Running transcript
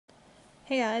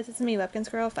Hey guys, it's me, Webkinz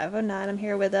Girl 509. I'm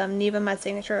here with Neva, my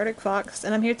signature Arctic Fox,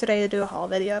 and I'm here today to do a haul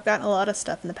video. I've gotten a lot of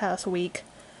stuff in the past week,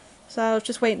 so I was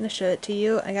just waiting to show it to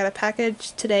you. I got a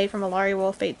package today from Alari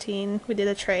Wolf 18. We did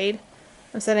a trade.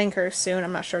 I'm sending her soon.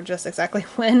 I'm not sure just exactly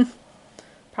when.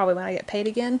 Probably when I get paid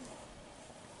again.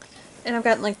 And I've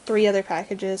gotten like 3 other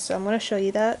packages, so I'm going to show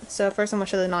you that. So first I'm going to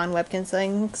show the non-Webkinz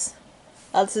things.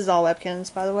 This is all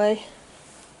Webkinz, by the way.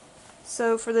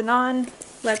 So for the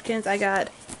non-Webkinz, I got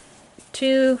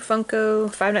 2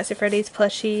 Funko Five Nights at Freddy's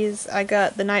plushies. I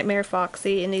got the Nightmare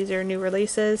Foxy, and these are new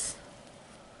releases.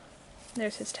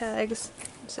 There's his tags.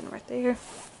 I'm sitting right there.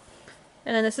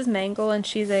 And then this is Mangle, and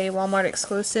she's a Walmart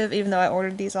exclusive, even though I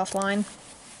ordered these offline.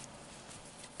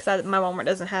 Because my Walmart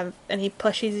doesn't have any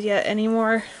plushies yet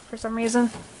anymore, for some reason.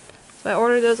 So I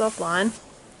ordered those offline.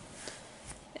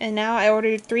 And now I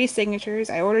ordered 3 signatures.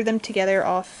 I ordered them together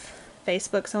off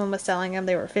Facebook. Someone was selling them.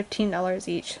 They were $15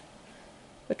 each,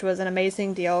 which was an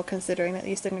amazing deal considering that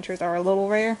these signatures are a little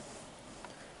rare.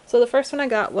 So the first one I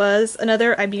got was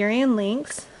another Iberian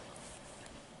Lynx.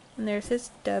 And there's his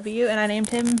W, and I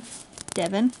named him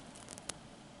Devin.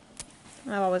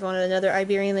 I've always wanted another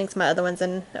Iberian Lynx. My other one's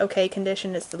in okay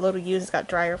condition. It's a little used, it's got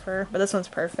drier fur, but this one's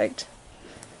perfect.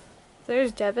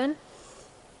 There's Devin.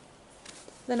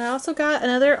 Then I also got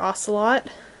another Ocelot.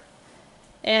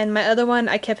 And my other one,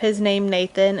 I kept his name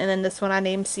Nathan, and then this one I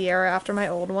named Sierra after my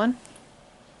old one.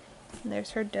 And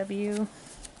there's her W.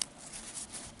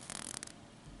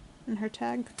 And her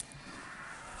tag.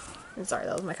 I'm sorry,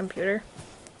 that was my computer.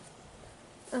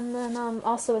 And then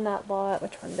also in that lot,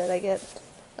 which one did I get?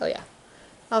 Oh yeah.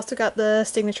 I also got the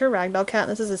signature Ragdoll cat.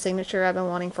 This is a signature I've been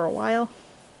wanting for a while.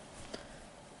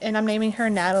 And I'm naming her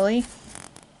Natalie.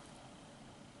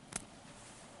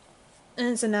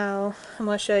 And so now I'm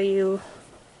going to show you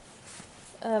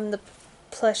the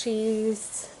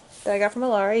plushies that I got from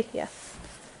Alari. Yeah.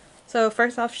 So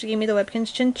first off, she gave me the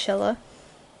Webkinz Chinchilla.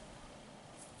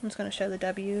 I'm just going to show the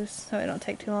W's so it don't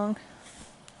take too long.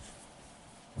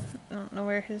 I don't know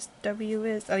where his W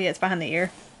is. Oh yeah, it's behind the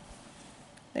ear.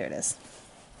 There it is.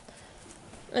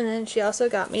 And then she also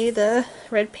got me the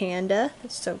red panda.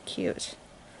 It's so cute.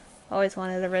 Always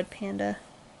wanted a red panda.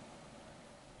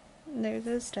 And there's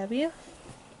his W.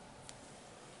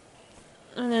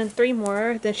 And then 3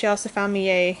 more. Then she also found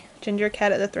me a ginger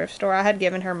cat at the thrift store. I had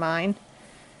given her mine.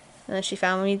 And then she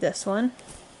found me this one.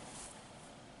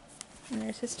 And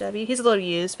there's his W. He's a little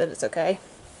used, but it's okay.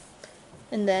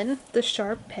 And then the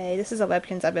Sharpay. This is a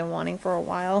Webkinz I've been wanting for a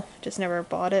while. Just never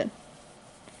bought it.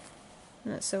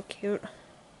 And it's so cute.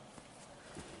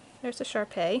 There's the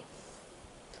Sharpay.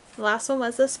 The last one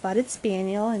was the Spotted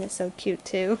Spaniel, and it's so cute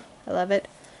too. I love it.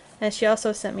 And she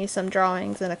also sent me some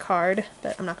drawings and a card,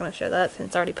 but I'm not going to show that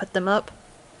since I already put them up.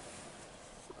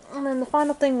 And then the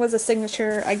final thing was a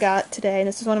signature I got today, and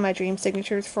this is one of my dream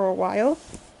signatures for a while.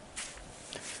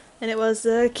 And it was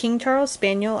the King Charles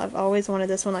Spaniel. I've always wanted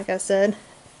this one, like I said.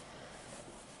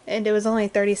 And it was only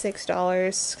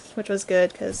 $36, which was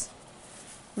good because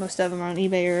most of them on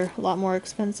eBay are a lot more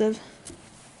expensive.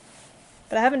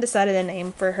 But I haven't decided a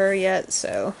name for her yet,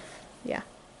 so yeah.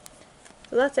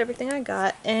 So that's everything I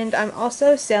got. And I'm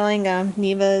also selling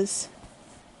Neva's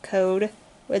code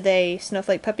with a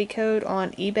Snowflake Puppy code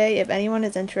on eBay. If anyone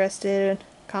is interested,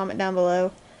 comment down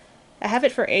below. I have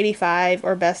it for $85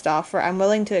 or best offer. I'm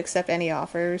willing to accept any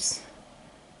offers.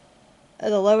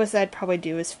 The lowest I'd probably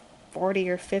do is $40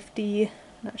 or $50.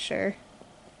 Not sure.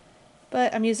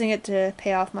 But I'm using it to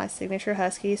pay off my signature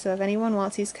husky, so if anyone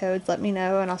wants these codes, let me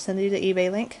know and I'll send you the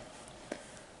eBay link.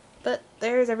 But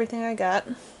there's everything I got,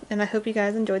 and I hope you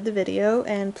guys enjoyed the video,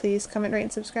 and please comment, rate,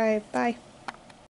 and subscribe. Bye!